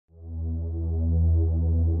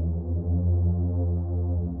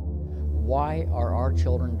Why are our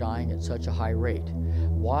children dying at such a high rate?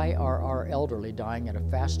 Why are our elderly dying at a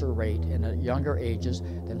faster rate and at younger ages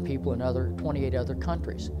than people in 28 other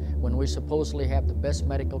countries, when we supposedly have the best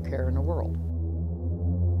medical care in the world?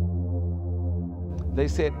 They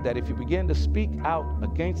said that if you begin to speak out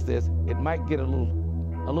against this, it might get a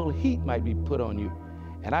little heat might be put on you.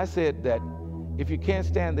 And I said that if you can't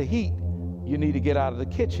stand the heat, you need to get out of the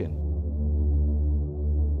kitchen.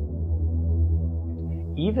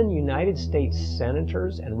 Even United States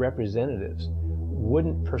senators and representatives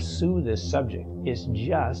wouldn't pursue this subject. It's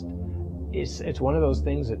one of those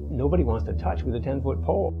things that nobody wants to touch with a 10-foot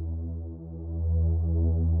pole.